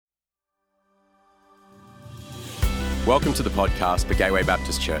Welcome to the podcast for Gateway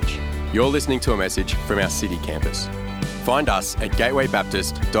Baptist Church. You're listening to a message from our city campus. Find us at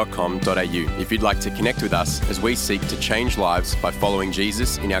gatewaybaptist.com.au if you'd like to connect with us as we seek to change lives by following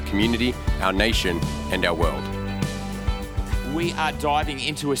Jesus in our community, our nation, and our world. We are diving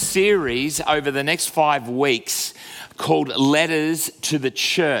into a series over the next 5 weeks called Letters to the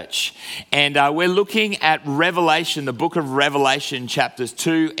Church. And we're looking at Revelation, the book of Revelation, chapters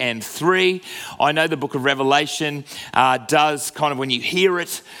 2 and 3. I know the book of Revelation does kind of, when you hear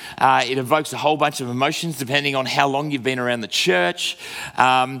it, it evokes a whole bunch of emotions depending on how long you've been around the church.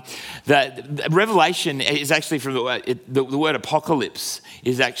 The Revelation is actually from the word apocalypse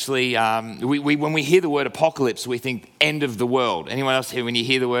is actually, when we hear the word apocalypse, we think end of the world. Anyone else here, when you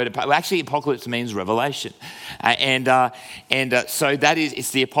hear the word, actually apocalypse means revelation. So that is,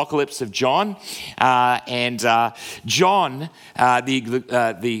 it's the apocalypse of John. John,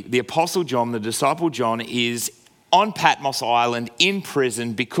 the apostle John, the disciple John, is on Patmos Island in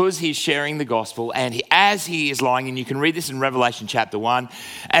prison because he's sharing the gospel, and as he is lying, and you can read this in Revelation chapter 1,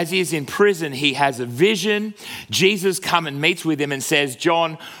 as he is in prison, he has a vision. Jesus comes and meets with him and says,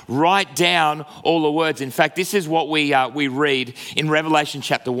 John, write down all the words. In fact, this is what we read in Revelation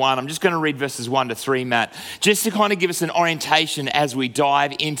chapter 1. I'm just going to read verses 1 to 3, Matt, just to kind of give us an orientation as we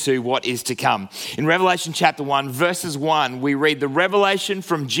dive into what is to come. In Revelation chapter 1, verses 1, we read the revelation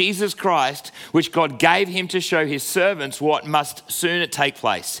from Jesus Christ, which God gave him to show his servants what must soon take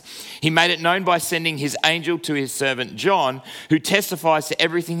place. He made it known by sending his angel to his servant John, who testifies to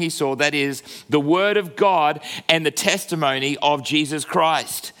everything he saw, that is, the word of God and the testimony of Jesus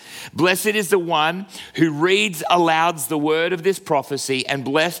Christ. Blessed is the one who reads aloud the word of this prophecy, and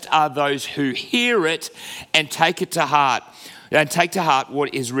blessed are those who hear it and take it to heart. And take to heart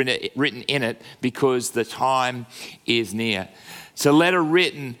what is written in it, because the time is near. It's a letter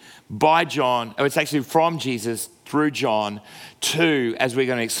written by John, it's actually from Jesus through John to, as we're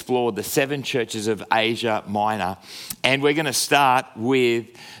going to explore, the 7 churches of Asia Minor. And we're going to start with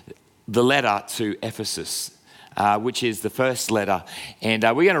the letter to Ephesus, which is the first letter. And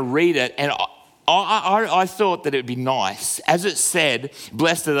we're going to read it. And I thought that it would be nice, as it said,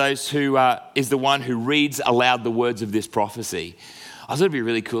 blessed are those who is the one who reads aloud the words of this prophecy. I thought it'd be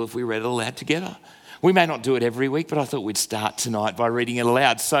really cool if we read it aloud together. We may not do it every week, but I thought we'd start tonight by reading it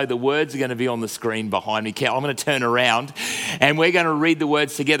aloud. So the words are going to be on the screen behind me. I'm going to turn around and we're going to read the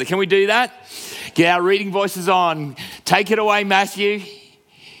words together. Can we do that? Get our reading voices on. Take it away, Matthew.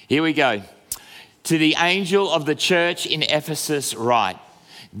 Here we go. To the angel of the church in Ephesus write,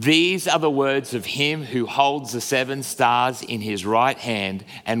 these are the words of him who holds the 7 stars in his right hand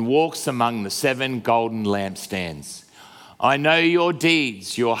and walks among the 7 golden lampstands. I know your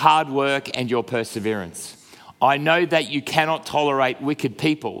deeds, your hard work, and your perseverance. I know that you cannot tolerate wicked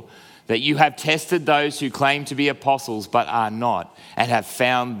people, that you have tested those who claim to be apostles but are not, and have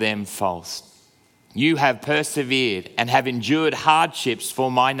found them false. You have persevered and have endured hardships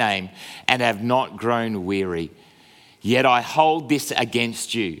for my name and have not grown weary. Yet I hold this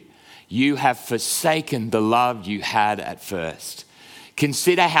against you. You have forsaken the love you had at first.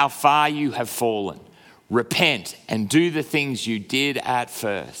 Consider how far you have fallen. Repent and do the things you did at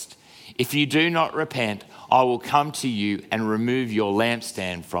first. If you do not repent, I will come to you and remove your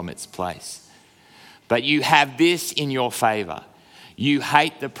lampstand from its place. But you have this in your favor. You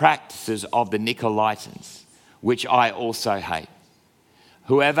hate the practices of the Nicolaitans, which I also hate.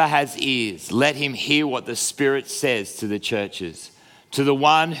 Whoever has ears, let him hear what the Spirit says to the churches. To the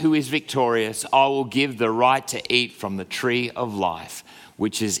one who is victorious, I will give the right to eat from the tree of life,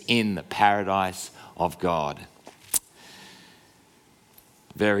 which is in the paradise of God.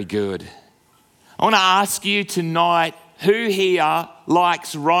 Very good. I want to ask you tonight, who here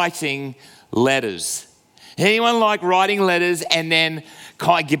likes writing letters? Anyone like writing letters and then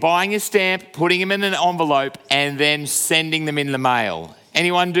buying a stamp, putting them in an envelope, and then sending them in the mail?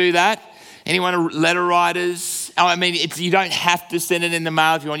 Anyone do that? Anyone letter writers? I mean, you don't have to send it in the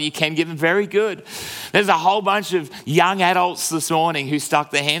mail if you want. You can give them. Very good. There's a whole bunch of young adults this morning who stuck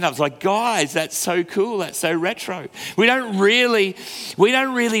their hand up. It's like, guys, that's so cool. That's so retro. We don't really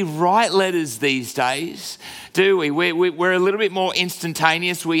write letters these days, do we? We're a little bit more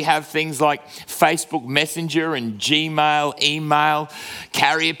instantaneous. We have things like Facebook Messenger and Gmail, email,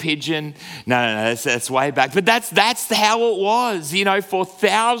 carrier pigeon. No, that's way back. But that's how it was. You know, for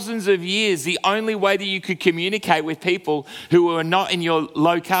thousands of years, the only way that you could communicate with people who were not in your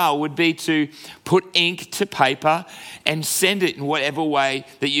locale would be to put ink to paper and send it in whatever way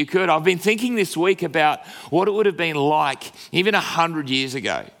that you could. I've been thinking this week about what it would have been like even 100 years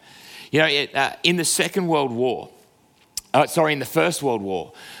ago. You know, in the First World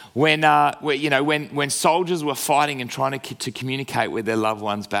War, when soldiers were fighting and trying to communicate with their loved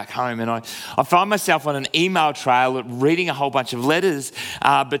ones back home. And I find myself on an email trail reading a whole bunch of letters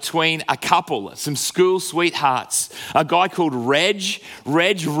between a couple, some school sweethearts, a guy called Reg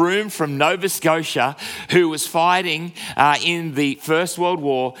Room from Nova Scotia, who was fighting in the First World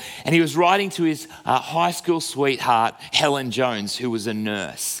War, and he was writing to his high school sweetheart, Helen Jones, who was a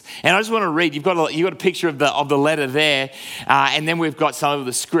nurse. And I just want to read, you've got a picture of the letter there, and then we've got some of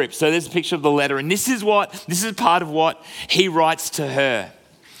the script. So there's a picture of the letter, and this is part of what he writes to her.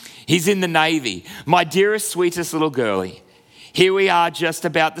 He's in the Navy. My dearest, sweetest little girlie, here we are just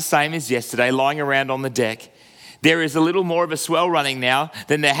about the same as yesterday, lying around on the deck. There is a little more of a swell running now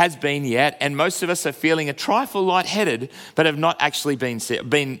than there has been yet, and most of us are feeling a trifle lightheaded, but have not actually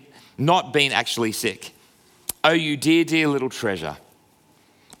been actually sick. Oh, you dear, dear little treasure.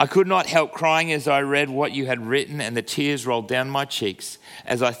 I could not help crying as I read what you had written, and the tears rolled down my cheeks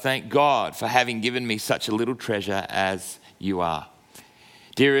as I thanked God for having given me such a little treasure as you are.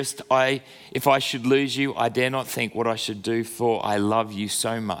 Dearest, if I should lose you, I dare not think what I should do, for I love you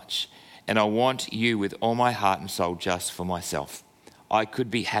so much, and I want you with all my heart and soul just for myself. I could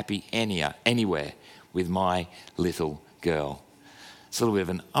be happy anywhere with my little girl. It's a little bit of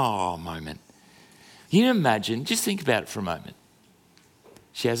an moment. Can you imagine? Just think about it for a moment.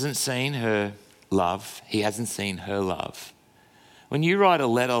 She hasn't seen her love. He hasn't seen her love. When you write a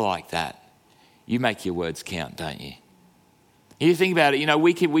letter like that, you make your words count, don't you? You think about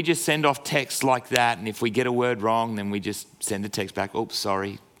it, we just send off texts like that, and if we get a word wrong, then we just send a text back, oops,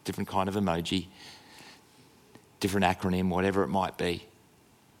 sorry, different kind of emoji, different acronym, whatever it might be.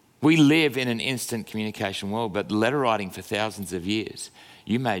 We live in an instant communication world, but letter writing for thousands of years,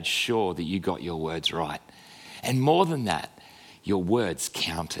 you made sure that you got your words right. And more than that, your words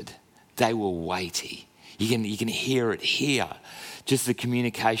counted. They were weighty. You can hear it here. Just the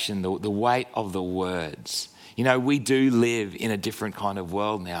communication, the weight of the words. We do live in a different kind of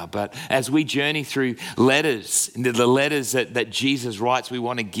world now, but as we journey through letters, the letters that Jesus writes, we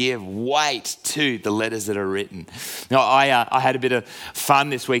want to give weight to the letters that are written. Now, I had a bit of fun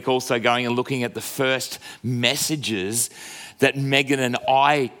this week also going and looking at the first messages that Megan and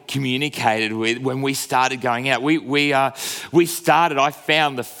I communicated with when we started going out. I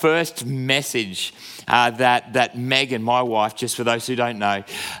found the first message that Megan, my wife, just for those who don't know,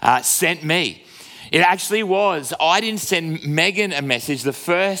 sent me. It actually was, I didn't send Megan a message. The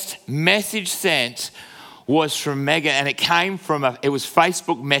first message sent was from Megan, and it came from it was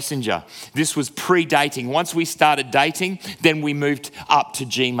Facebook Messenger. This was pre-dating. Once we started dating, then we moved up to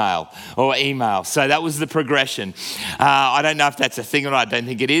Gmail or email. So that was the progression. I don't know if that's a thing or not. I don't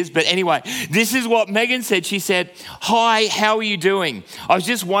think it is. But anyway, this is what Megan said. She said, "Hi, how are you doing? I was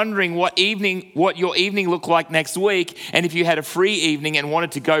just wondering what your evening looked like next week, and if you had a free evening and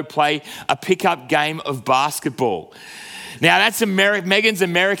wanted to go play a pickup game of basketball." Now, that's Megan's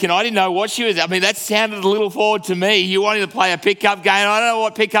American. I didn't know what she was. That sounded a little forward to me. You wanted to play a pickup game. I don't know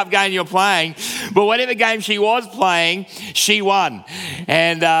what pickup game you're playing, but whatever game she was playing, she won.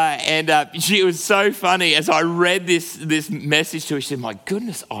 And it was so funny as I read this message to her. She said, "My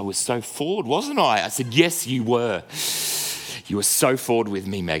goodness, I was so forward, wasn't I?" I said, "Yes, you were. You were so forward with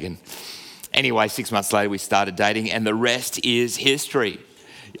me, Megan." Anyway, 6 months later, we started dating, and the rest is history.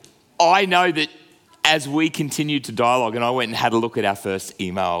 I know that as we continued to dialogue, and I went and had a look at our first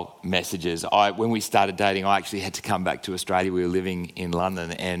email messages, when we started dating, I actually had to come back to Australia. We were living in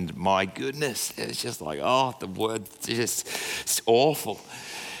London, and my goodness, it was just like, the word, it's awful,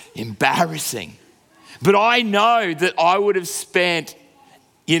 embarrassing. But I know that I would have spent,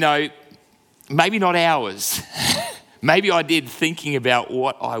 maybe not hours, maybe I did, thinking about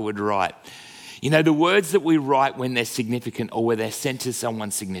what I would write. The words that we write when they're significant or when they're sent to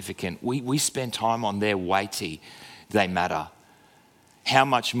someone significant, we spend time on their weighty, they matter. How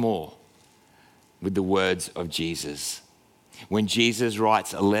much more with the words of Jesus? When Jesus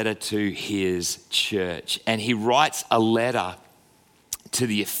writes a letter to his church, and he writes a letter to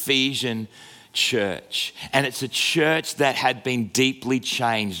the Ephesian church, and it's a church that had been deeply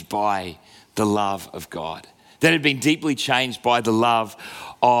changed by the love of God, that had been deeply changed by the love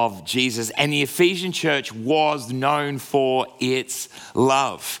of Jesus. And the Ephesian church was known for its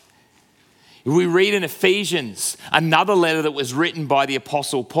love. We read in Ephesians, another letter that was written by the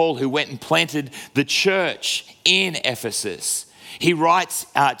Apostle Paul, who went and planted the church in Ephesus. He writes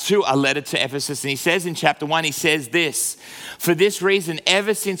a letter to Ephesus, and he says in chapter 1, he says this: "For this reason,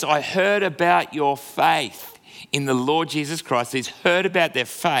 ever since I heard about your faith in the Lord Jesus Christ," he's heard about their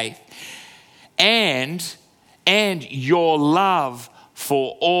faith, and your love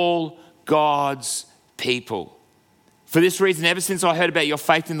for all God's people. For this reason, ever since I heard about your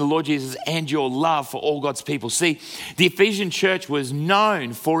faith in the Lord Jesus and your love for all God's people. See, the Ephesian church was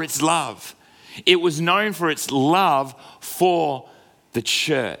known for its love. It was known for its love for the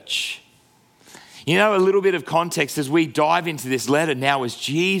church. You know, a little bit of context as we dive into this letter now as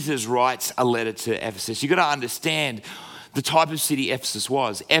Jesus writes a letter to Ephesus. You've got to understand the type of city Ephesus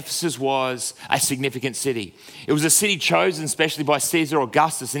was. Ephesus was a significant city. It was a city chosen especially by Caesar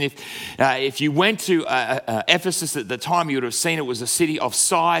Augustus. And if you went to Ephesus at the time, you would have seen it was a city of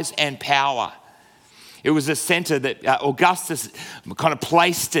size and power. It was a center that Augustus kind of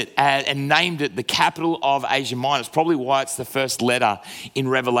placed it and named it the capital of Asia Minor. It's probably why it's the first letter in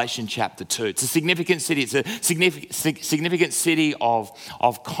Revelation chapter 2. It's a significant city. It's a significant city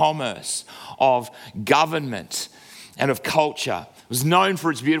of commerce, of government, and of culture. It was known for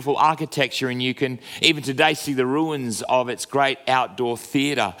its beautiful architecture, and you can even today see the ruins of its great outdoor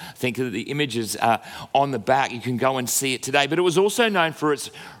theatre. Think of the images on the back. You can go and see it today. But it was also known for its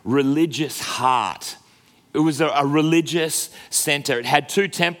religious heart. It was a religious center. It had 2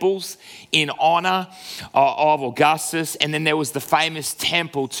 temples in honor of Augustus, and then there was the famous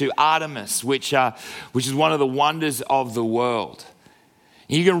temple to Artemis, which is one of the wonders of the world.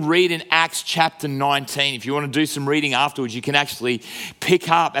 You can read in Acts chapter 19. If you want to do some reading afterwards, you can actually pick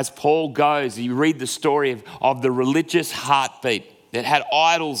up as Paul goes. You read the story of the religious heartbeat that had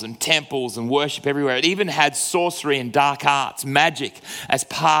idols and temples and worship everywhere. It even had sorcery and dark arts, magic, as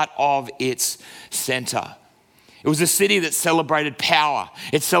part of its center. It was a city that celebrated power.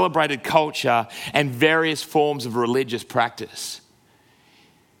 It celebrated culture and various forms of religious practice.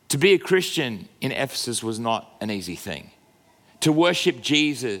 To be a Christian in Ephesus was not an easy thing. To worship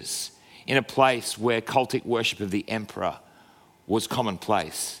Jesus in a place where cultic worship of the emperor was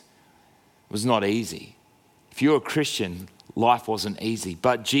commonplace was not easy. If you're a Christian, life wasn't easy.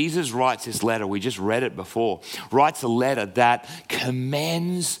 But Jesus writes this letter, we just read it before, writes a letter that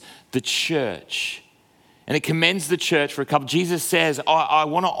commends the church. And it commends the church for a couple. Jesus says, I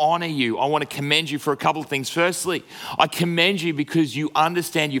want to honor you. I want to commend you for a couple of things. Firstly, I commend you because you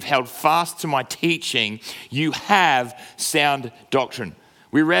understand you've held fast to my teaching. You have sound doctrine.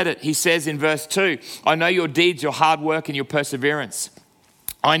 We read it. He says in verse 2, I know your deeds, your hard work, and your perseverance.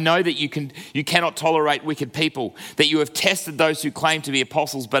 I know that you cannot tolerate wicked people, that you have tested those who claim to be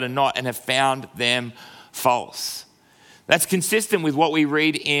apostles but are not and have found them false. That's consistent with what we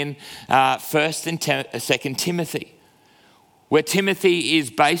read in 1st and 2nd Timothy, where Timothy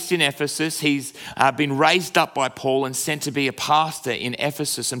is based in Ephesus. He's been raised up by Paul and sent to be a pastor in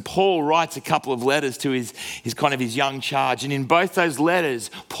Ephesus. And Paul writes a couple of letters to his young charge. And in both those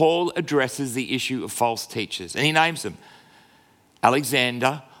letters, Paul addresses the issue of false teachers. And he names them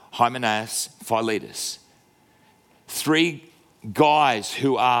Alexander, Hymenaeus, Philetus. 3 guys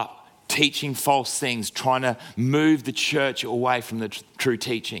who are teaching false things, trying to move the church away from the true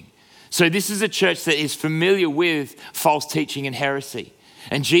teaching. So this is a church that is familiar with false teaching and heresy.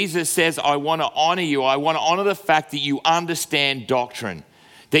 And Jesus says, I want to honor you. I want to honor the fact that you understand doctrine,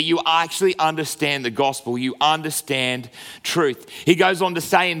 that you actually understand the gospel, you understand truth. He goes on to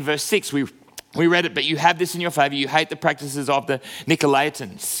say in verse 6, we read it, but you have this in your favor. You hate the practices of the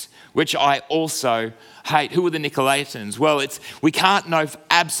Nicolaitans, which I also hate. Who were the Nicolaitans? Well, we can't know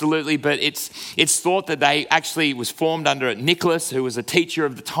absolutely, but it's thought that they actually was formed under Nicholas, who was a teacher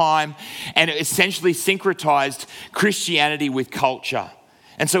of the time, and it essentially syncretized Christianity with culture.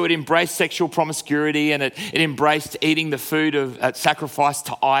 And so it embraced sexual promiscuity, and it embraced eating the food of sacrificed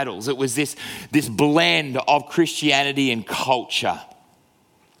to idols. It was this blend of Christianity and culture.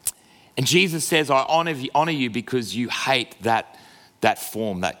 And Jesus says, I honor you because you hate that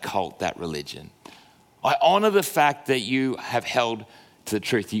form, that cult, that religion. I honor the fact that you have held to the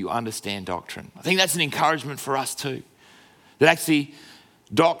truth, that you understand doctrine. I think that's an encouragement for us too. That actually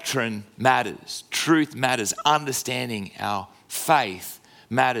doctrine matters, truth matters, understanding our faith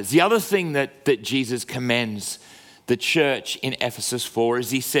matters. The other thing that Jesus commends the church in Ephesus for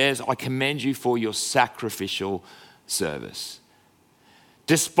is he says, I commend you for your sacrificial service.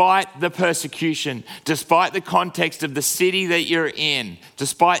 Despite the persecution, despite the context of the city that you're in,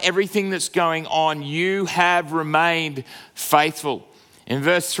 despite everything that's going on, you have remained faithful. In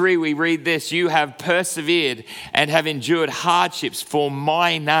verse 3, we read this, you have persevered and have endured hardships for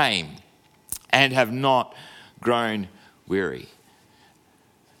my name and have not grown weary.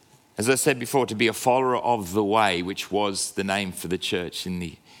 As I said before, to be a follower of the way, which was the name for the church in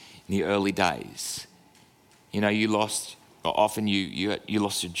the early days, you lost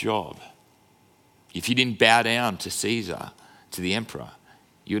your job. If you didn't bow down to Caesar, to the emperor,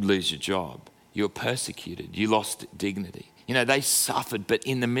 you'd lose your job. You were persecuted. You lost dignity. You know, they suffered, but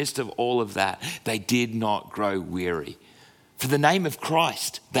in the midst of all of that, they did not grow weary. For the name of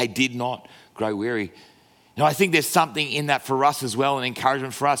Christ, they did not grow weary. You know, I think there's something in that for us as well, an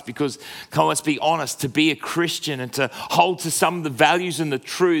encouragement for us, because, come on, let's be honest, to be a Christian and to hold to some of the values and the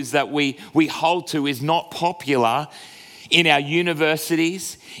truths that we hold to is not popular in our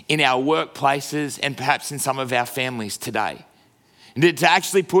universities, in our workplaces, and perhaps in some of our families today. And to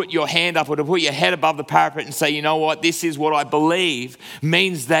actually put your hand up or to put your head above the parapet and say, you know what, this is what I believe,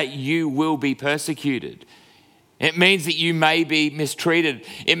 means that you will be persecuted. It means that you may be mistreated.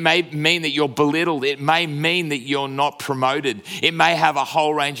 It may mean that you're belittled. It may mean that you're not promoted. It may have a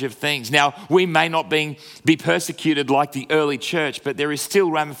whole range of things. Now, we may not be persecuted like the early church, but there is still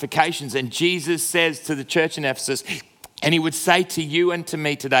ramifications. And Jesus says to the church in Ephesus, and he would say to you and to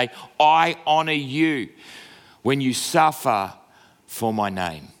me today, I honor you when you suffer for my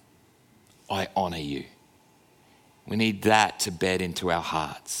name. I honor you. We need that to bed into our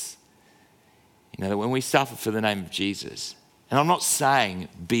hearts. You know, that when we suffer for the name of Jesus, and I'm not saying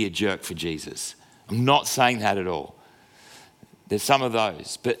be a jerk for Jesus. I'm not saying that at all. There's some of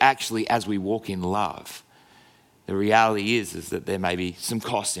those, but actually as we walk in love, the reality is that there may be some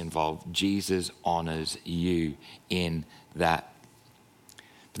costs involved. Jesus honors you in that.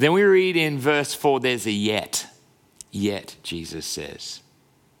 But then we read in verse 4, there's a yet. Yet, Jesus says.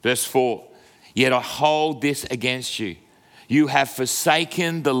 Verse 4, yet I hold this against you. You have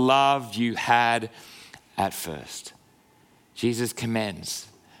forsaken the love you had at first. Jesus commends.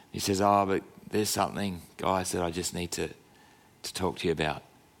 He says, but there's something, guys, that I just need to talk to you about.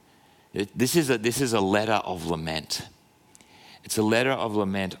 This is a letter of lament. It's a letter of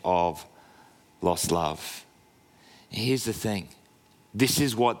lament of lost love. And here's the thing. This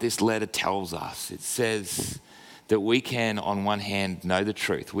is what this letter tells us. It says that we can, on one hand, know the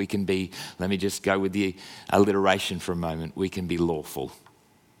truth. We can be, let me just go with the alliteration for a moment. We can be lawful.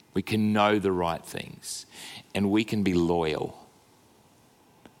 We can know the right things. And we can be loyal.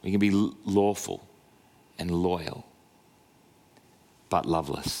 We can be lawful and loyal, but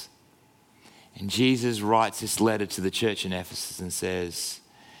loveless. And Jesus writes this letter to the church in Ephesus and says,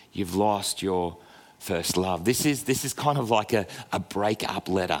 you've lost your first love. This is kind of like a break-up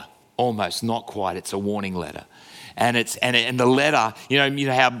letter. Almost, not quite. It's a warning letter. And the letter, you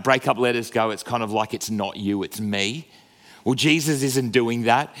know how breakup letters go, it's kind of like it's not you, it's me. Well, Jesus isn't doing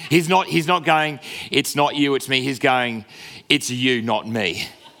that. He's not going, it's not you, it's me. He's going, it's you, not me.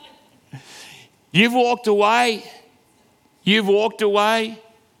 You've walked away. You've walked away.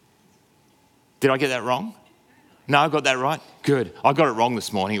 Did I get that wrong? No, I got that right? Good. I got it wrong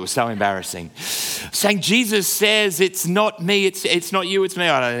this morning. It was so embarrassing. Saying Jesus says it's not me, it's not you, it's me.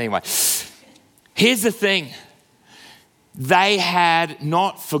 I don't know. Anyway, here's the thing. They had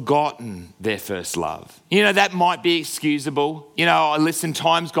not forgotten their first love. You know, that might be excusable. You know, listen,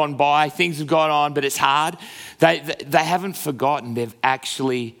 time's gone by, things have gone on, but it's hard. They haven't forgotten. They've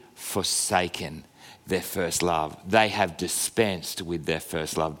actually forsaken their first love. They have dispensed with their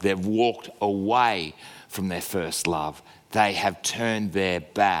first love. They've walked away from their first love. They have turned their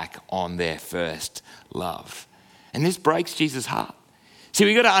back on their first love. And this breaks Jesus' heart. See,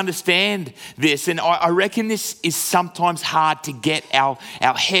 we've got to understand this, and I reckon this is sometimes hard to get our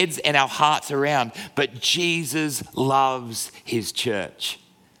heads and our hearts around, but Jesus loves his church.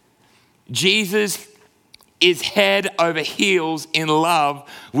 Jesus is head over heels in love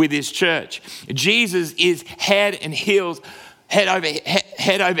with his church. Jesus is head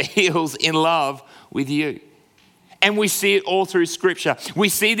over heels in love with you. And we see it all through Scripture. We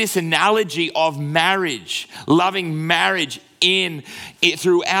see this analogy of marriage, loving marriage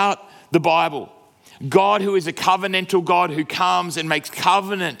throughout the Bible. God, who is a covenantal God who comes and makes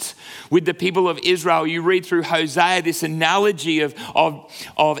covenant with the people of Israel. You read through Hosea, this analogy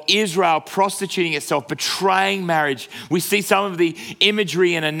of Israel prostituting itself, betraying marriage. We see some of the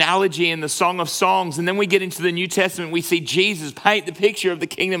imagery and analogy in the Song of Songs. And then we get into the New Testament. We see Jesus paint the picture of the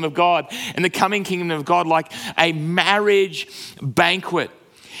kingdom of God and the coming kingdom of God like a marriage banquet.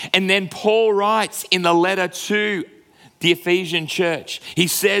 And then Paul writes in the letter to the Ephesian church, he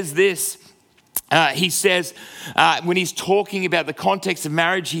says this. When he's talking about the context of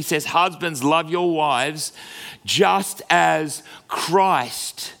marriage, he says, husbands, love your wives just as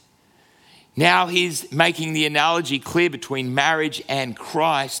Christ. Now he's making the analogy clear between marriage and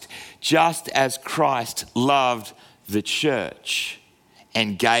Christ, just as Christ loved the church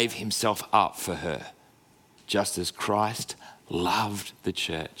and gave himself up for her. Just as Christ loved the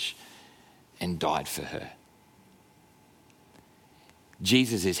church and died for her.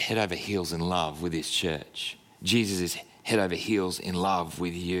 Jesus is head over heels in love with his church. Jesus is head over heels in love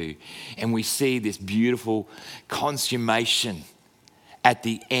with you. And we see this beautiful consummation at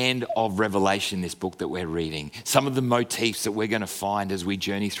the end of Revelation, this book that we're reading. Some of the motifs that we're going to find as we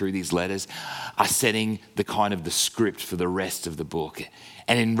journey through these letters are setting the script for the rest of the book.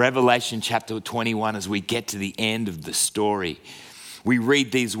 And in Revelation chapter 21, as we get to the end of the story, we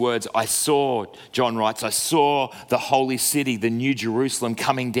read these words, John writes, I saw the holy city, the new Jerusalem,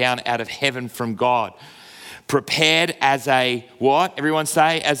 coming down out of heaven from God, prepared as a, what? Everyone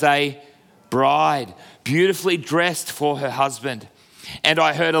say, as a bride, beautifully dressed for her husband. And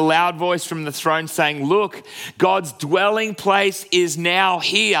I heard a loud voice from the throne saying, look, God's dwelling place is now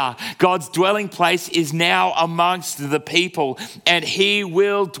here. God's dwelling place is now amongst the people, and he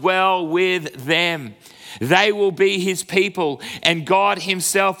will dwell with them. They will be his people, and God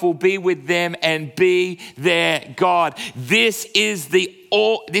himself will be with them and be their God. This is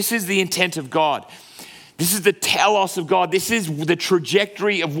the intent of God. This is the telos of God. This is the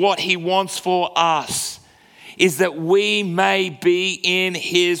trajectory of what he wants for us, is that we may be in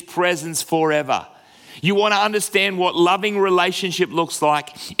his presence forever. You want to understand what loving relationship looks like?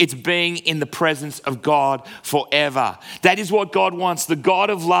 It's being in the presence of God forever. That is what God wants. The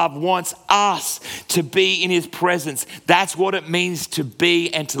God of love wants us to be in his presence. That's what it means to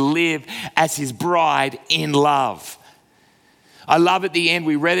be and to live as his bride in love. I love at the end,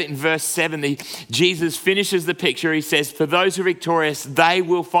 we read it in verse 7, Jesus finishes the picture. He says, for those who are victorious, they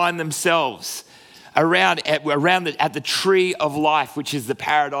will find themselves around at the tree of life, which is the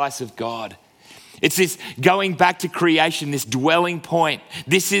paradise of God. It's this going back to creation, this dwelling point.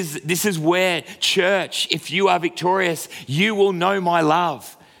 This is where, church, if you are victorious, you will know my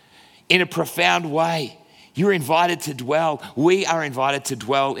love in a profound way. You're invited to dwell. We are invited to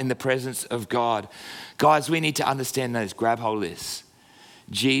dwell in the presence of God. Guys, we need to understand this. Grab hold of this.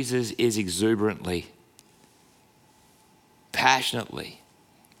 Jesus is exuberantly, passionately,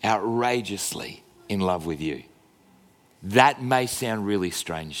 outrageously in love with you. That may sound really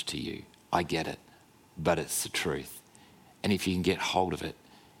strange to you. I get it. But it's the truth. And if you can get hold of it,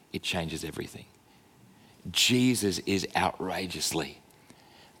 it changes everything. Jesus is outrageously,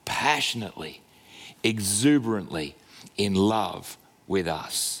 passionately, exuberantly in love with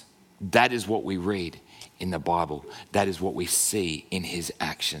us. That is what we read in the Bible. That is what we see in his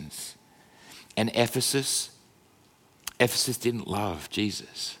actions. And Ephesus didn't love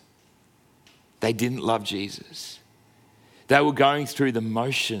Jesus. They didn't love Jesus. They were going through the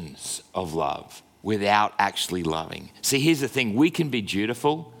motions of love without actually loving. See, here's the thing. We can be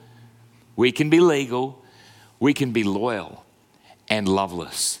dutiful, we can be legal, we can be loyal and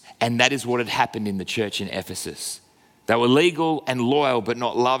loveless. And that is what had happened in the church in Ephesus. They were legal and loyal, but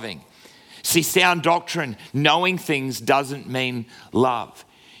not loving. See, sound doctrine, knowing things doesn't mean love.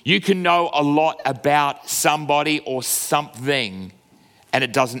 You can know a lot about somebody or something, and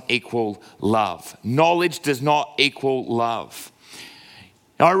it doesn't equal love. Knowledge does not equal love.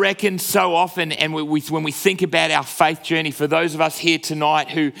 I reckon so often, and when we think about our faith journey, for those of us here tonight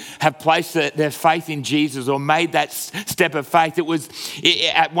who have placed their faith in Jesus or made that step of faith,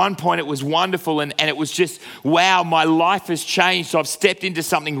 at one point it was wonderful and it was just, wow, my life has changed. So I've stepped into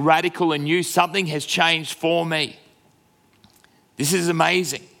something radical and new. Something has changed for me. This is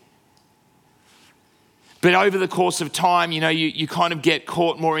amazing. But over the course of time, you kind of get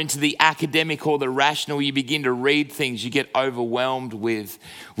caught more into the academic or the rational. You begin to read things. You get overwhelmed with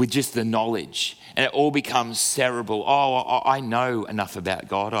just the knowledge. And it all becomes cerebral. Oh, I know enough about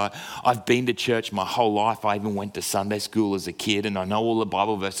God. I've been to church my whole life. I even went to Sunday school as a kid and I know all the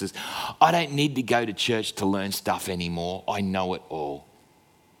Bible verses. I don't need to go to church to learn stuff anymore. I know it all.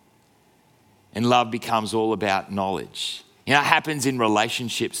 And love becomes all about knowledge. It happens in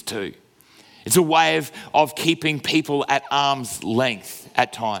relationships too. It's a way of keeping people at arm's length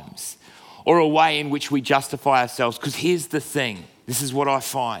at times, or a way in which we justify ourselves. Because here's the thing, this is what I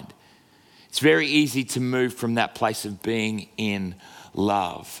find. It's very easy to move from that place of being in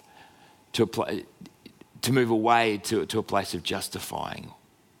love to move away to a place of justifying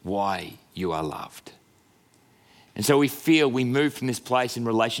why you are loved. And so we move from this place in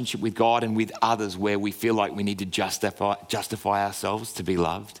relationship with God and with others where we feel like we need to justify ourselves to be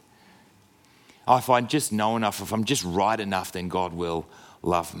loved. If I just know enough, if I'm just right enough, then God will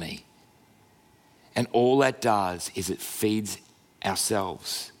love me. And all that does is it feeds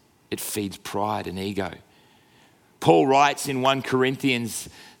ourselves. It feeds pride and ego. Paul writes in 1 Corinthians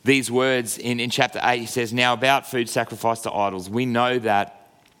these words in chapter 8. He says, now about food sacrificed to idols, we know that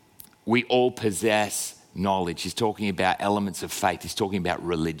we all possess knowledge. He's talking about elements of faith. He's talking about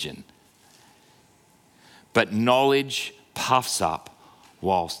religion. But knowledge puffs up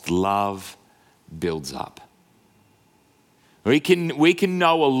whilst love builds up. We can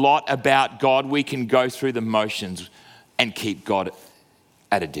know a lot about God. We can go through the motions and keep God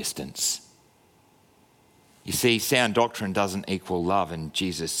at a distance. You see, sound doctrine doesn't equal love. And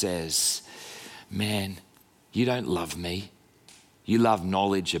Jesus says, man, you don't love me. You love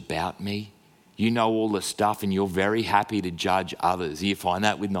knowledge about me. You know all the stuff and you're very happy to judge others. You find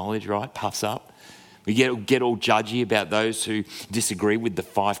that with knowledge, right? Puffs up. We get all judgy about those who disagree with the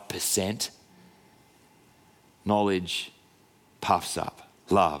 5%. Knowledge puffs up.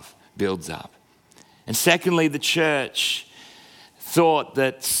 Love builds up. And secondly, the church thought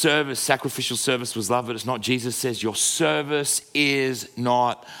that sacrificial service was love, but it's not. Jesus says your service is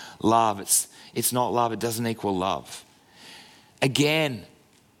not love. It's not love. It doesn't equal love. Again,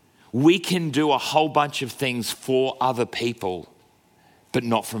 we can do a whole bunch of things for other people, but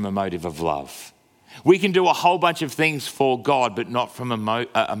not from a motive of love. We can do a whole bunch of things for God, but not from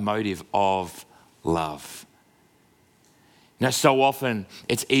a motive of love. Now, so often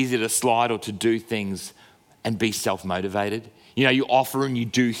it's easy to slide or to do things and be self-motivated. You know, you offer and you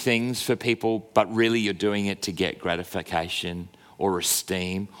do things for people, but really you're doing it to get gratification or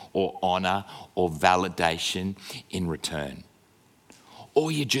esteem or honor or validation in return.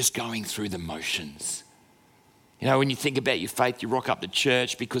 Or you're just going through the motions. You know, when you think about your faith, you rock up to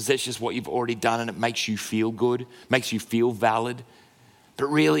church because that's just what you've already done and it makes you feel good, makes you feel valid. But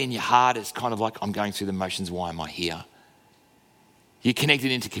really in your heart, it's kind of like, I'm going through the motions, why am I here? You're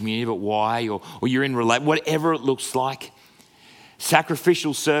connected into community, but why? Or you're in whatever it looks like.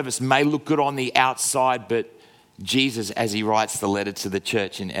 Sacrificial service may look good on the outside, but Jesus, as he writes the letter to the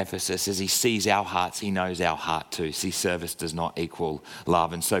church in Ephesus, as he sees our hearts, he knows our heart too. See, service does not equal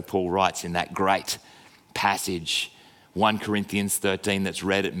love. And so Paul writes in that great passage, 1 Corinthians 13, that's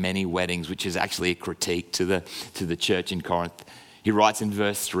read at many weddings, which is actually a critique to the church in Corinth. He writes in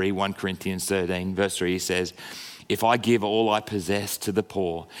verse 3, 1 Corinthians 13, verse 3, he says, if I give all I possess to the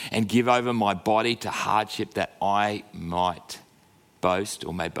poor and give over my body to hardship that I might boast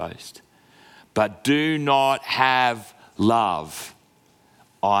or may boast, but do not have love,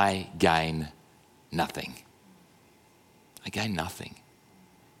 I gain nothing. I gain nothing.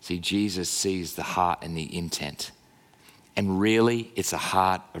 See, Jesus sees the heart and the intent. And really, it's a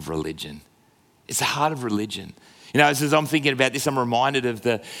heart of religion. It's a heart of religion. You know, as I'm thinking about this, I'm reminded of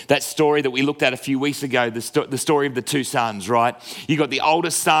that story that we looked at a few weeks ago, the story of the two sons, right? You got the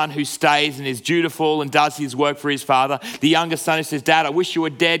oldest son who stays and is dutiful and does his work for his father. The youngest son who says, Dad, I wish you were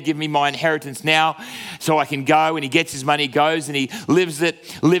dead. Give me my inheritance now so I can go. And he gets his money, goes and he lives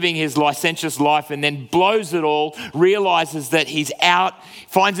it, living his licentious life and then blows it all, realizes that he's out,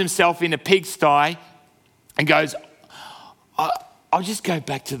 finds himself in a pigsty and goes, I'll just go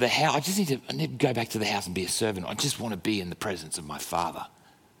back to the house. I need to go back to the house and be a servant. I just want to be in the presence of my father.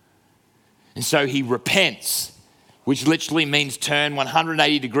 And so he repents, which literally means turn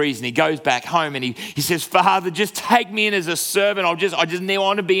 180 degrees. And he goes back home and he says, Father, just take me in as a servant. I just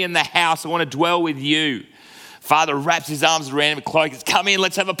want to be in the house. I want to dwell with you. Father wraps his arms around him and cloak. Come in,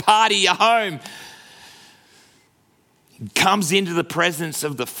 let's have a party. You're home. Comes into the presence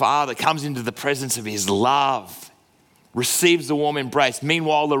of the Father, comes into the presence of his love. Receives the warm embrace.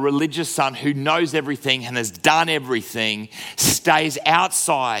 Meanwhile, the religious son who knows everything and has done everything stays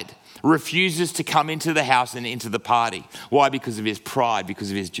outside, refuses to come into the house and into the party. Why? Because of his pride,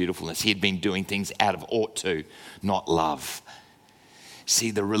 because of his dutifulness. He had been doing things out of ought to, not love.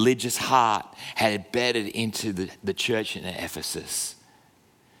 See, the religious heart had embedded into the church in Ephesus.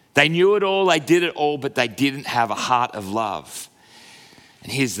 They knew it all, they did it all, but they didn't have a heart of love.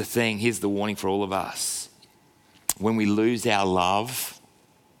 And here's the thing, here's the warning for all of us. When we lose our love,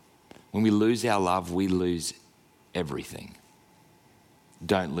 we lose everything.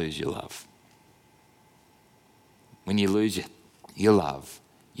 Don't lose your love. When you lose your love,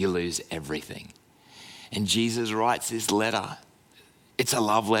 you lose everything. And Jesus writes this letter. It's a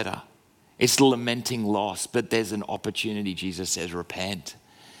love letter. It's lamenting loss, but there's an opportunity. Jesus says, repent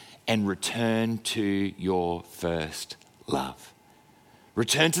and return to your first love.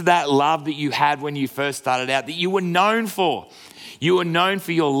 Return to that love that you had when you first started out, that you were known for. You were known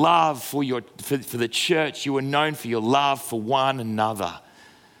for your love for the church. You were known for your love for one another.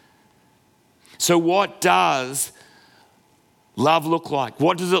 So what does love look like?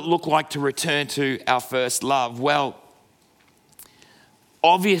 What does it look like to return to our first love? Well,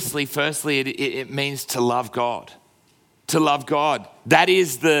 obviously, firstly, it means to love God. To love God. That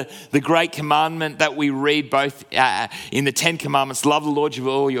is the great commandment that we read both in the 10 Commandments, love the Lord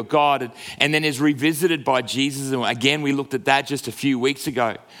your God, and then is revisited by Jesus. And again, we looked at that just a few weeks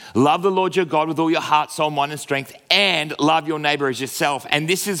ago. Love the Lord your God with all your heart, soul, mind, and strength, and love your neighbor as yourself. And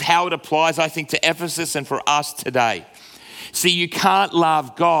this is how it applies, I think, to Ephesus and for us today. See, you can't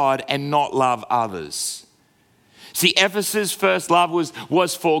love God and not love others. See, Ephesus' first love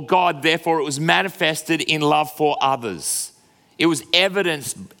was for God, therefore it was manifested in love for others. It was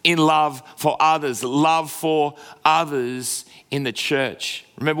evidenced in love for others in the church.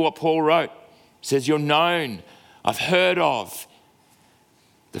 Remember what Paul wrote? He says, you're known, I've heard of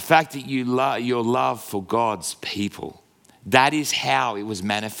the fact that your love for God's people. That is how it was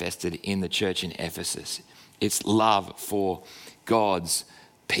manifested in the church in Ephesus. It's love for God's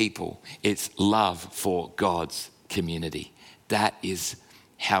people. It's love for God's community. That is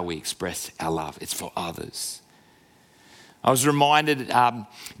how we express our love. It's for others. I was reminded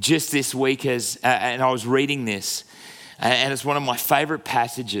just this week and I was reading this, and it's one of my favorite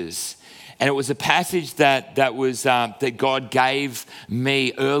passages. And it was a passage that God gave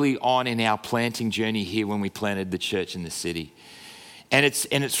me early on in our planting journey here when we planted the church in the city. And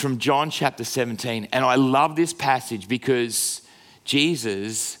it's from John chapter 17. And I love this passage because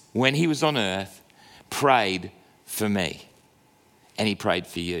Jesus, when he was on earth, prayed for me. And he prayed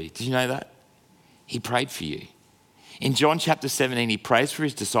for you. Did you know that? He prayed for you. In John chapter 17, he prays for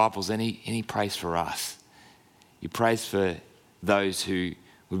his disciples and he prays for us. He prays for those who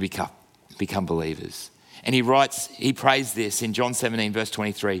will become believers. And he prays this in John 17, verse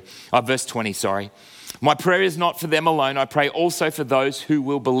 20, My prayer is not for them alone. I pray also for those who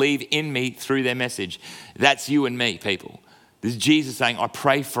will believe in me through their message. That's you and me, people. This is Jesus saying, I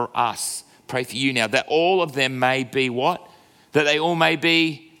pray for us. Pray for you now, that all of them may be what? That they all may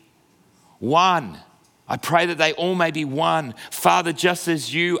be one. I pray that they all may be one. Father, just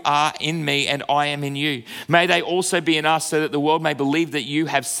as you are in me and I am in you, may they also be in us so that the world may believe that you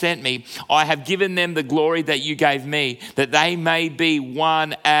have sent me. I have given them the glory that you gave me, that they may be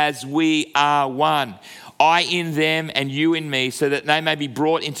one as we are one. I in them and you in me, so that they may be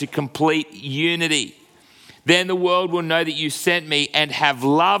brought into complete unity. Then the world will know that you sent me and have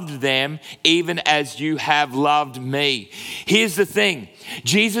loved them even as you have loved me. Here's the thing.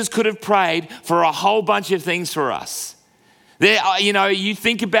 Jesus could have prayed for a whole bunch of things for us. You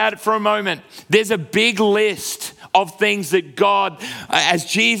think about it for a moment. There's a big list of things that God, as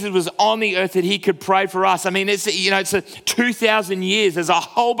Jesus was on the earth, that he could pray for us. I mean, it's 2,000 years. There's a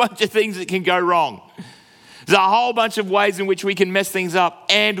whole bunch of things that can go wrong. There's a whole bunch of ways in which we can mess things up,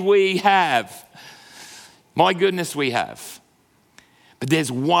 and we have. My goodness, we have. But there's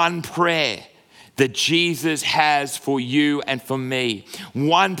one prayer that Jesus has for you and for me.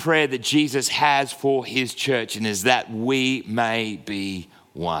 One prayer that Jesus has for his church, and is that we may be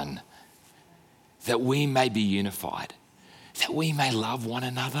one. That we may be unified. That we may love one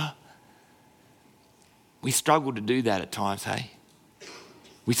another. We struggle to do that at times, hey?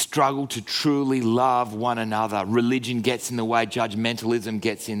 We struggle to truly love one another. Religion gets in the way. Judgmentalism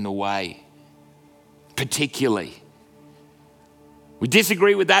gets in the way. Particularly. We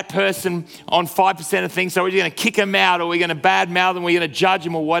disagree with that person on 5% of things, so we're going to kick them out, or we're going to badmouth them, we're going to judge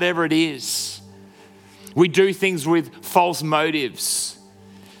them, or whatever it is. We do things with false motives.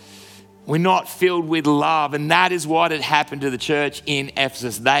 We're not filled with love, and that is what had happened to the church in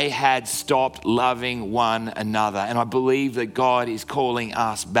Ephesus. They had stopped loving one another, and I believe that God is calling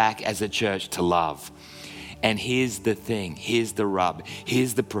us back as a church to love. And here's the thing, here's the rub,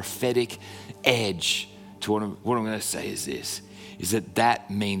 here's the prophetic edge to what I'm going to say is this, is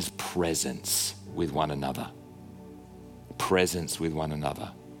that means presence with one another. Presence with one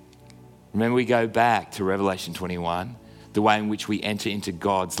another. Remember, we go back to Revelation 21. The way in which we enter into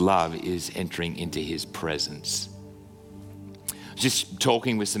God's love is entering into his presence. Just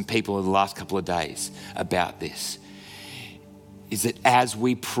talking with some people in the last couple of days about this. Is that as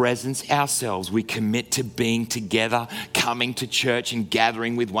we presence ourselves, we commit to being together, coming to church and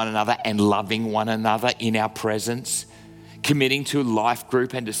gathering with one another and loving one another in our presence, committing to a life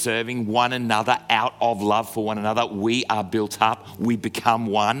group and to serving one another out of love for one another. We are built up. We become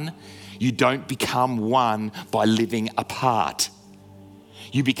one. You don't become one by living apart.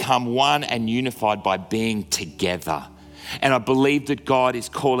 You become one and unified by being together. And I believe that God is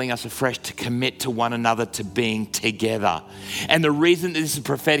calling us afresh to commit to one another, to being together. And the reason that this is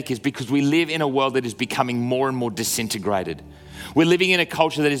prophetic is because we live in a world that is becoming more and more disintegrated. We're living in a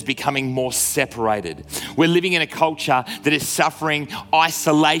culture that is becoming more separated. We're living in a culture that is suffering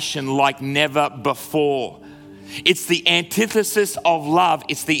isolation like never before. It's the antithesis of love.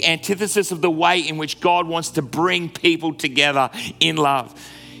 It's the antithesis of the way in which God wants to bring people together in love.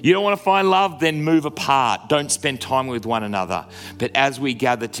 You don't want to find love? Then move apart. Don't spend time with one another. But as we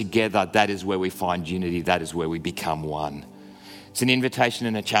gather together, that is where we find unity. That is where we become one. It's an invitation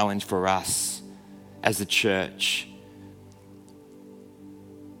and a challenge for us as a church.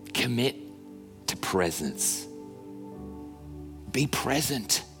 Commit to presence. be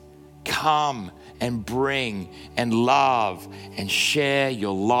present. Come and bring and love and share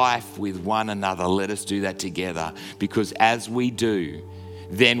your life with one another. Let us do that together, because as we do,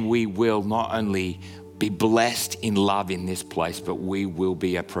 then we will not only be blessed in love in this place, but we will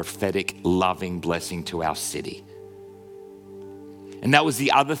be a prophetic, loving blessing to our city. And that was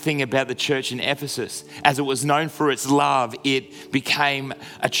the other thing about the church in Ephesus. As it was known for its love, it became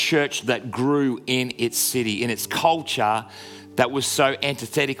a church that grew in its city, in its culture that was so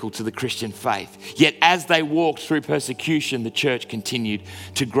antithetical to the Christian faith. Yet as they walked through persecution, the church continued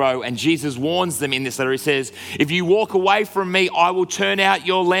to grow. And Jesus warns them in this letter. He says, if you walk away from me, I will turn out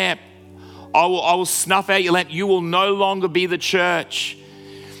your lamp. I will snuff out your lamp. You will no longer be the church.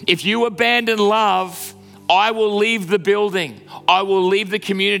 If you abandon love, I will leave the building. I will leave the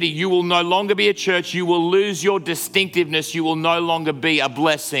community. You will no longer be a church. You will lose your distinctiveness. You will no longer be a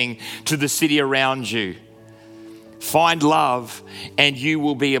blessing to the city around you. Find love and you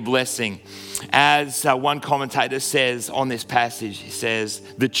will be a blessing. As one commentator says on this passage, he says,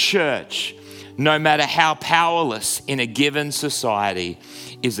 the church, no matter how powerless in a given society,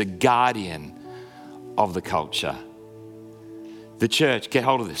 is a guardian of the culture. The church, get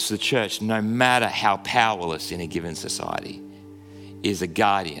hold of this, the church, no matter how powerless in a given society, is a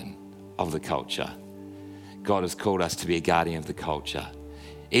guardian of the culture. God has called us to be a guardian of the culture.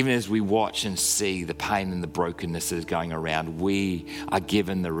 Even as we watch and see the pain and the brokenness that is going around, we are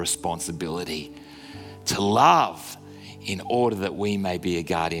given the responsibility to love in order that we may be a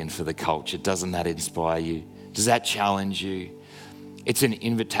guardian for the culture. Doesn't that inspire you? Does that challenge you? It's an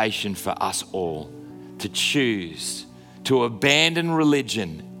invitation for us all to choose to abandon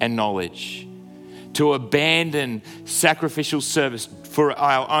religion and knowledge, to abandon sacrificial service for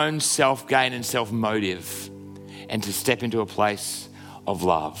our own self-gain and self-motive, and to step into a place of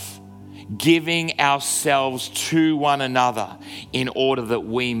love, giving ourselves to one another in order that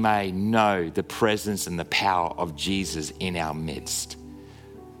we may know the presence and the power of Jesus in our midst.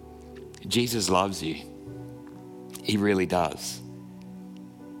 Jesus loves you. He really does.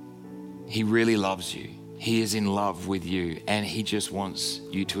 He really loves you. He is in love with you, and he just wants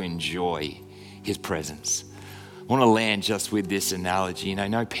you to enjoy his presence. I want to land just with this analogy.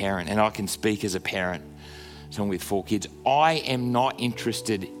 No parent, and I can speak as a parent, someone with 4 kids. I am not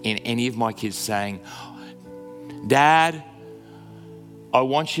interested in any of my kids saying, Dad, I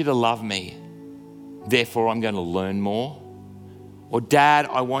want you to love me, therefore I'm going to learn more. Or Dad,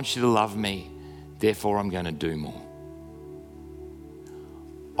 I want you to love me, therefore I'm going to do more.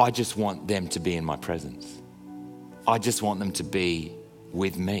 I just want them to be in my presence. I just want them to be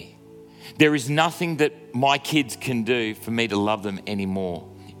with me. There is nothing that my kids can do for me to love them anymore.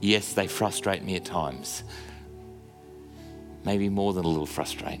 Yes, they frustrate me at times. Maybe more than a little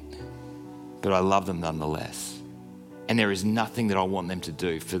frustrate. But I love them nonetheless. And there is nothing that I want them to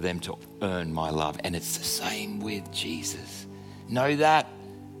do for them to earn my love. And it's the same with Jesus. Know that.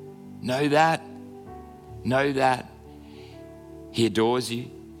 Know that. Know that. He adores you.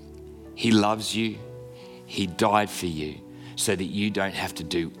 He loves you. He died for you so that you don't have to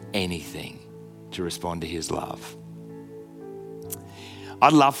do anything to respond to his love.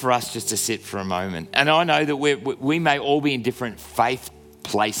 I'd love for us just to sit for a moment. And I know that we may all be in different faith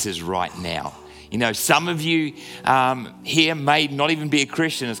places right now. Some of you here may not even be a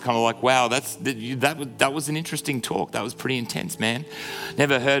Christian. It's kind of like, wow, that was an interesting talk. That was pretty intense, man.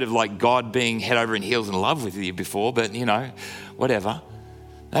 Never heard of like God being head over and heels in love with you before, but whatever.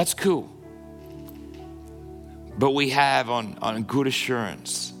 That's cool. But we have on good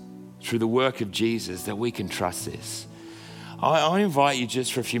assurance through the work of Jesus that we can trust this. I invite you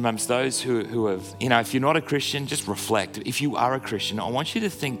just for a few moments, those who have, if you're not a Christian, just reflect. If you are a Christian, I want you to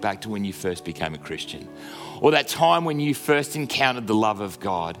think back to when you first became a Christian, or that time when you first encountered the love of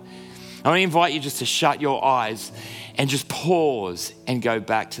God. I want to invite you just to shut your eyes and just pause and go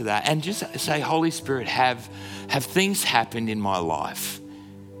back to that and just say, Holy Spirit, have things happened in my life?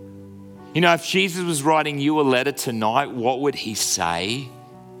 If Jesus was writing you a letter tonight, what would he say?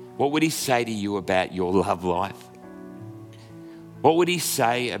 What would he say to you about your love life? What would he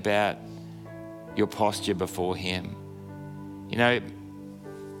say about your posture before him?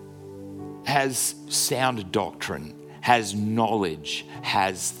 Has sound doctrine, has knowledge,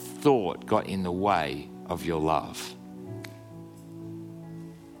 has thought got in the way of your love?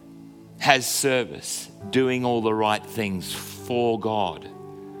 Has service, doing all the right things for God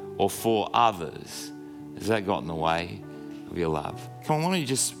or for others, has that got in the way of your love? Come on, why don't you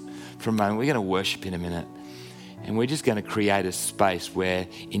just, for a moment, we're going to worship in a minute. And we're just going to create a space where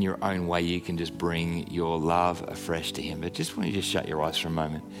in your own way you can just bring your love afresh to him. But just want you to shut your eyes for a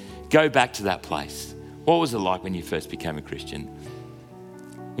moment. Go back to that place What was it like when you first became a Christian?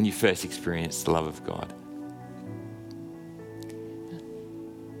 When you first experienced the love of God?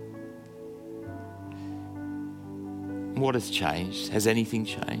 What has changed? Has anything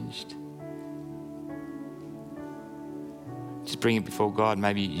changed? Just bring it before God.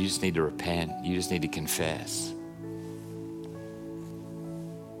 Maybe you just need to repent. You just need to confess.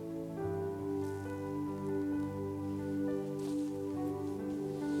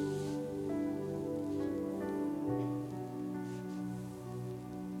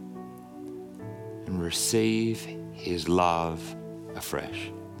 And receive his love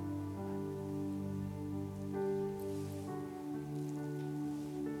afresh.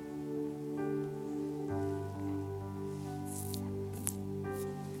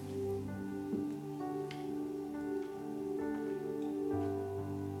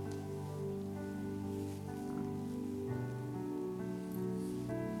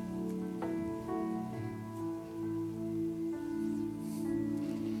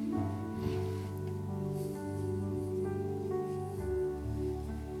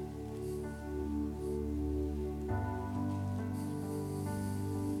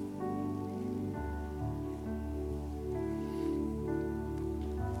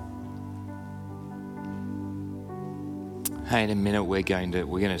 Hey, in a minute we're going to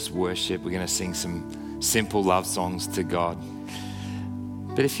worship. We're going to sing some simple love songs to God.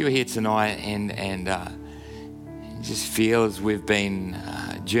 But if you're here tonight and just feel as we've been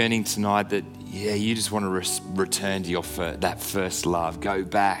journeying tonight that you just want to return to that first love, go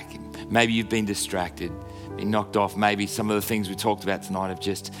back. Maybe you've been distracted, been knocked off. Maybe some of the things we talked about tonight have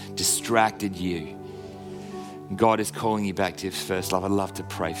just distracted you. God is calling you back to his first love. I'd love to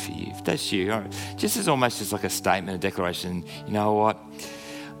pray for you. If that's you, just as almost just like a statement, a declaration, you know what?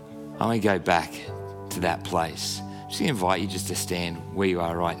 I'm going to go back to that place. I'm just going to invite you just to stand where you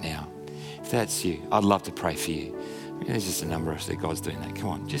are right now. If that's you, I'd love to pray for you. There's just a number of us that God's doing that. Come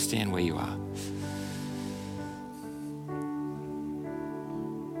on, just stand where you are.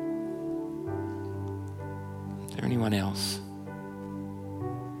 Is there anyone else?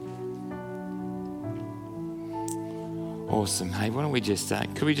 Awesome. Hey, why don't we just,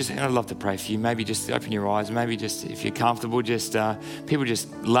 I'd love to pray for you. Maybe just open your eyes. Maybe just, if you're comfortable, just people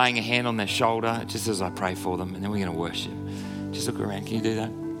just laying a hand on their shoulder just as I pray for them. And then we're going to worship. Just look around. Can you do that?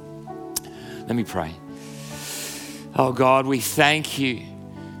 Let me pray. Oh God, we thank you.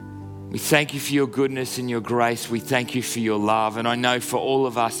 We thank you for your goodness and your grace. We thank you for your love. And I know for all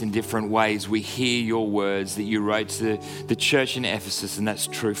of us in different ways, we hear your words that you wrote to the church in Ephesus, and that's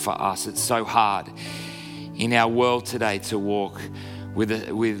true for us. It's so hard in our world today to walk with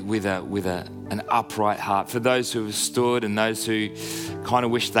an upright heart. For those who have stood and those who kind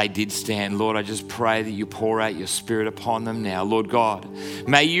of wish they did stand, Lord, I just pray that you pour out your Spirit upon them now. Lord God,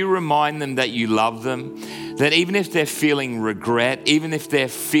 may you remind them that you love them, that even if they're feeling regret, even if they're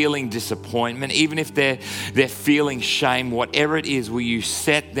feeling disappointment, even if they're feeling shame, whatever it is, will you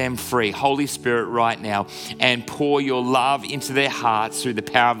set them free, Holy Spirit, right now, and pour your love into their hearts through the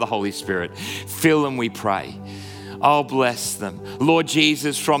power of the Holy Spirit. Fill them, we pray. Oh, bless them. Lord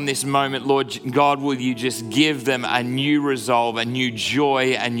Jesus, from this moment, Lord God, will you just give them a new resolve, a new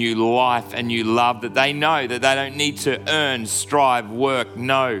joy, a new life, a new love, that they know that they don't need to earn, strive, work,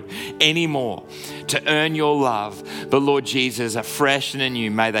 no, anymore to earn your love. But Lord Jesus, afresh and anew,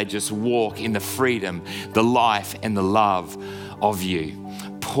 may they just walk in the freedom, the life, and the love of you.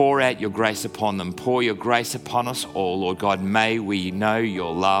 Pour out your grace upon them. Pour your grace upon us all, Lord God. May we know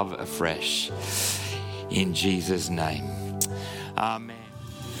your love afresh. In Jesus' name, amen.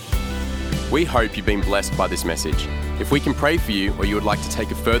 We hope you've been blessed by this message. If we can pray for you or you would like to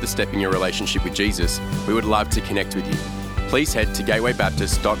take a further step in your relationship with Jesus, we would love to connect with you. Please head to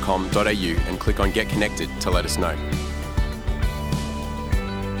gatewaybaptist.com.au and click on Get Connected to let us know.